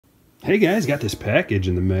Hey guys, got this package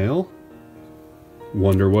in the mail.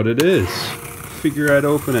 Wonder what it is. Figure I'd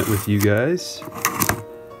open it with you guys.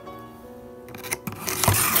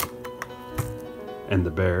 And the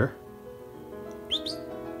bear.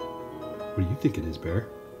 What do you think it is, Bear?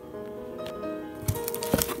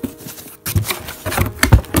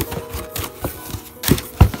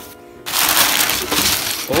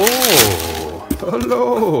 Oh,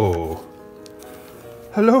 hello.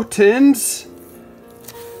 Hello, Tins.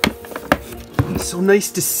 So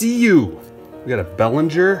nice to see you. We got a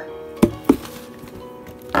Bellinger.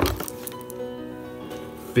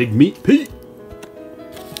 Big Meat Pete.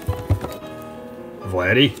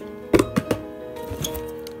 Vladdy.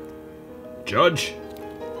 Judge.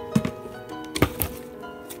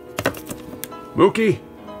 Mookie.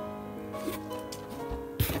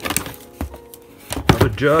 Another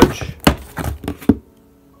Judge.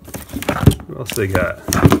 What else they got?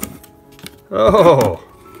 Oh,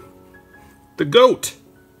 the GOAT,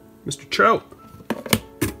 Mr. Trout.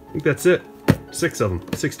 I think that's it. 6 of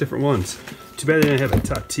them, 6 different ones. Too bad they didn't have a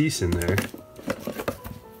Tatis in there.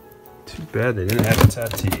 Too bad they didn't have a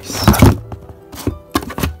Tatis.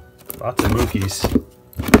 Lots of Mookies.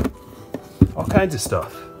 All kinds of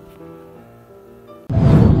stuff.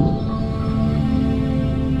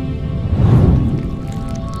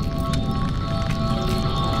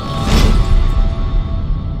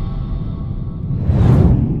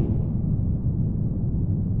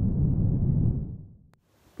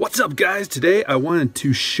 What's up, guys? Today I wanted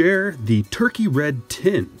to share the Turkey Red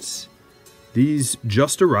tins. These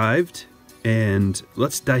just arrived, and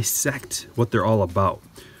let's dissect what they're all about.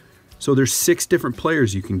 So there's 6 different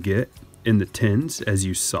players you can get in the tins, as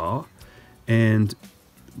you saw, and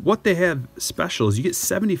what they have special is you get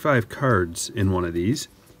 75 cards in one of these.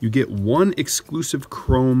 You get 1 exclusive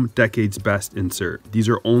Chrome Decades Best insert. These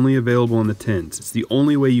are only available in the tins. It's the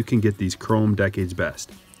only way you can get these Chrome Decades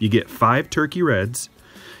Best. You get 5 Turkey Reds,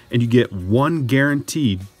 and you get 1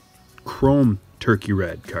 guaranteed Chrome Turkey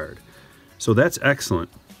Red card. So that's excellent.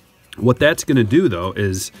 What that's going to do, though,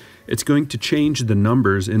 is it's going to change the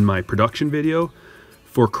numbers in my production video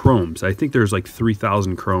for Chromes. I think there's like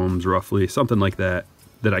 3,000 Chromes, roughly, something like that,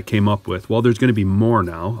 that I came up with. Well, there's going to be more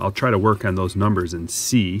now. I'll try to work on those numbers and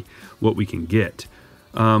see what we can get.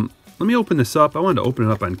 Let me open this up. I wanted to open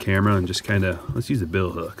it up on camera and just kind of, let's use a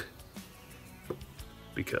bill hook,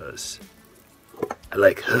 because I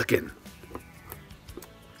like hooking.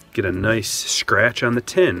 Get a nice scratch on the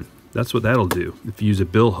tin. That's what that'll do. If you use a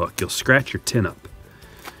bill hook, you'll scratch your tin up.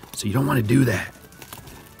 So you don't want to do that.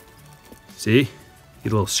 See?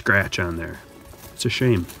 Get a little scratch on there. It's a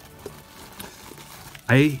shame.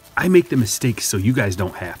 I make the mistakes so you guys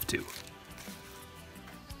don't have to.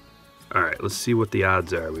 All right, let's see what the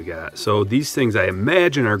odds are we got. So these things I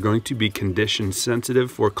imagine are going to be condition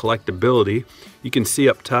sensitive for collectability. You can see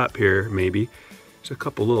up top here, maybe. There's a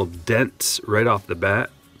couple little dents right off the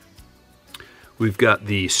bat. We've got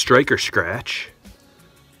the Stryker scratch.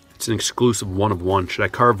 It's an exclusive 1 of 1. Should I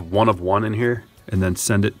carve 1 of 1 in here and then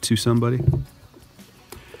send it to somebody?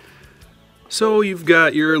 So you've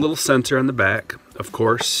got your little sensor on the back, of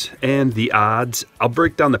course, and the odds. I'll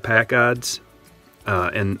break down the pack odds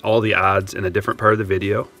and all the odds in a different part of the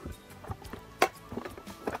video.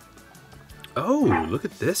 Oh, look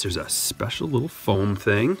at this. There's a special little foam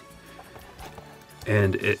thing.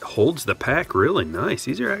 And it holds the pack really nice.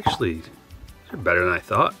 These are actually better than I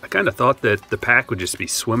thought. I kind of thought that the pack would just be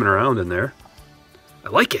swimming around in there. I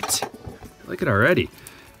like it. I like it already.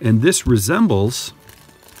 And this resembles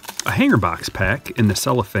a hanger box pack in the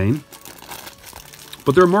cellophane.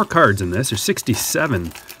 But there are more cards in this. There's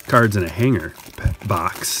 67 cards in a hanger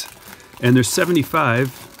box. And there's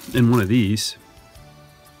 75 in one of these.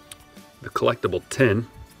 The collectible tin.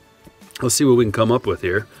 Let's see what we can come up with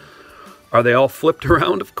here. Are they all flipped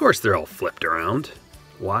around? Of course they're all flipped around.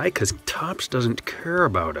 Why? Because Topps doesn't care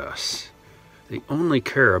about us. They only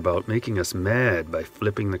care about making us mad by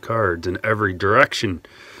flipping the cards in every direction.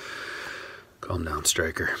 Calm down,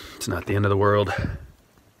 Stryker. It's not the end of the world.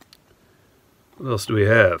 What else do we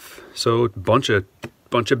have? So bunch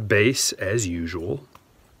of base as usual.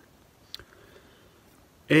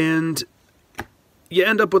 And you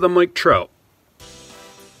end up with a Mike Trout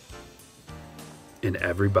in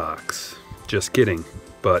every box. Just kidding,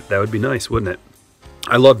 but that would be nice, wouldn't it?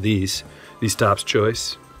 I love these Topps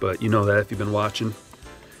Choice, but you know that if you've been watching.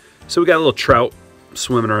 So we got a little Trout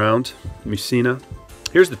swimming around, Mussina.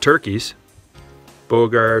 Here's the turkeys.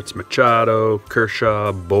 Bogarts, Machado,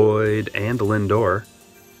 Kershaw, Boyd, and Lindor.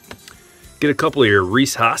 Get a couple of your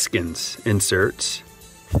Rhys Hoskins inserts.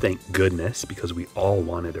 Thank goodness, because we all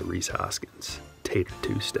wanted a Rhys Hoskins Tater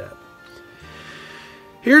two-step.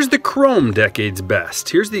 Here's the Chrome Decades Best.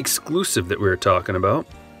 Here's the exclusive that we were talking about.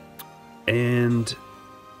 And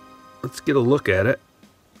let's get a look at it.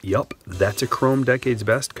 Yup, that's a Chrome Decades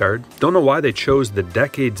Best card. Don't know why they chose the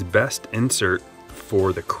Decades Best insert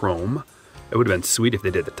for the Chrome. It would have been sweet if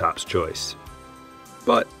they did the Topps Choice.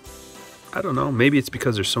 But, I don't know, maybe it's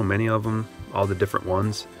because there's so many of them, all the different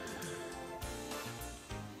ones.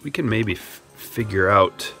 We can maybe figure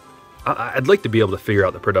out, I'd like to be able to figure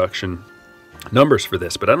out the production numbers for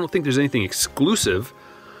this, but I don't think there's anything exclusive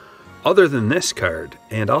other than this card.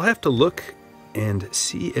 And I'll have to look and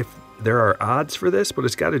see if there are odds for this, but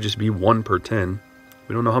it's got to just be 1 per 10.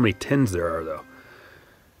 We don't know how many 10s there are, though.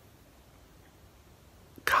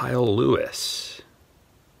 Kyle Lewis.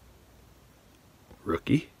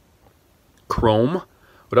 Rookie. Chrome.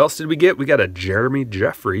 What else did we get? We got a Jeremy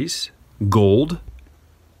Jeffries. Gold.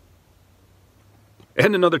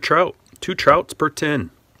 And another Trout. 2 Trouts per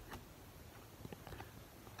 10.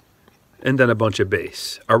 And then a bunch of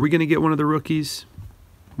base. Are we going to get one of the rookies?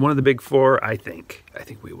 One of the big 4? I think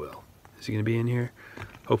we will. Is he going to be in here?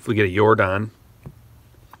 Hopefully get a Jordan.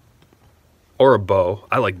 Or a Bo.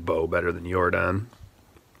 I like Bo better than Jordan.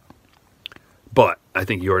 But I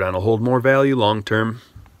think Jordan will hold more value long term.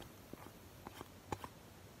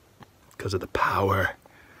 Because of the power.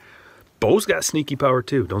 Bo's got sneaky power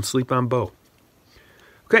too. Don't sleep on Bo.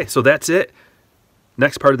 Okay, so that's it.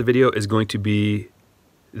 Next part of the video is going to be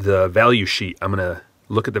the value sheet. I'm going to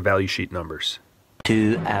look at the value sheet numbers.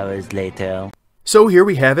 2 hours later. So here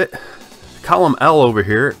we have it. Column L over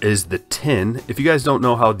here is the 10. If you guys don't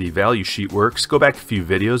know how the value sheet works, go back a few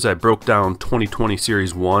videos. I broke down 2020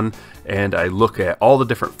 Series 1 and I look at all the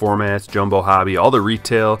different formats, jumbo, hobby, all the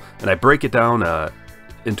retail, and I break it down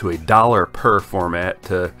into a dollar per format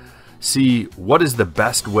to see what is the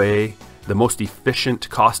best way, the most efficient,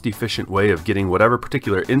 cost-efficient way of getting whatever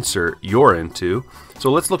particular insert you're into.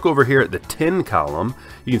 So let's look over here at the 10 column.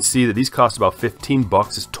 You can see that these cost about 15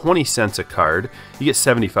 bucks. It's 20 cents a card. You get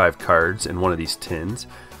 75 cards in one of these tins.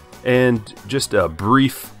 And just a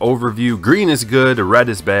brief overview. Green is good, red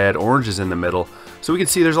is bad, orange is in the middle. So we can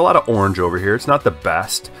see there's a lot of orange over here. It's not the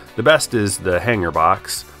best. The best is the hanger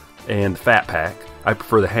box and the fat pack. I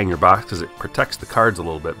prefer the hanger box because it protects the cards a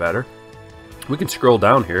little bit better. We can scroll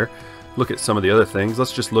down here, look at some of the other things.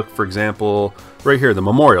 Let's just look, for example, right here, the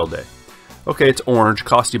Memorial Day. Okay, it's orange,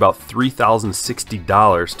 cost you about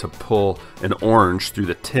 $3,060 to pull an orange through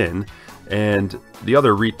the tin, and the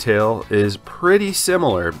other retail is pretty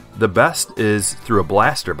similar. The best is through a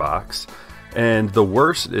blaster box, and the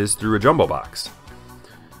worst is through a jumbo box.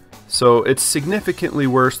 So it's significantly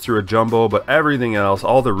worse through a jumbo, but everything else,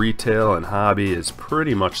 all the retail and hobby is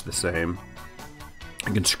pretty much the same. I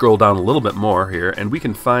can scroll down a little bit more here, and we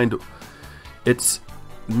can find it's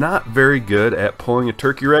not very good at pulling a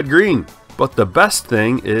turkey red green. But the best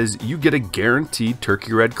thing is you get a guaranteed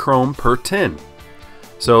turkey red chrome per tin.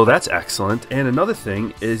 So that's excellent. And another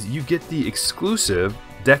thing is you get the exclusive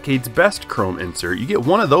Decades Best chrome insert. You get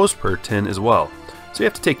one of those per tin as well. So you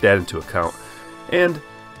have to take that into account. And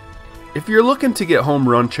if you're looking to get home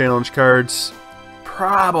run challenge cards,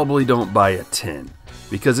 probably don't buy a tin,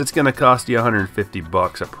 because it's going to cost you 150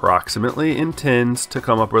 bucks approximately in tins to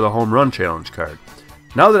come up with a home run challenge card.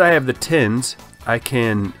 Now that I have the tins, I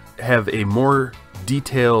can have a more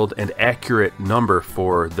detailed and accurate number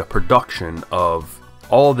for the production of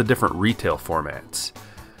all the different retail formats.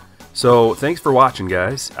 So thanks for watching,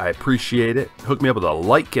 guys. I appreciate it. Hook me up with a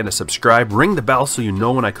like and a subscribe. Ring the bell so you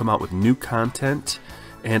know when I come out with new content.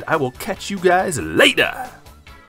 And I will catch you guys later.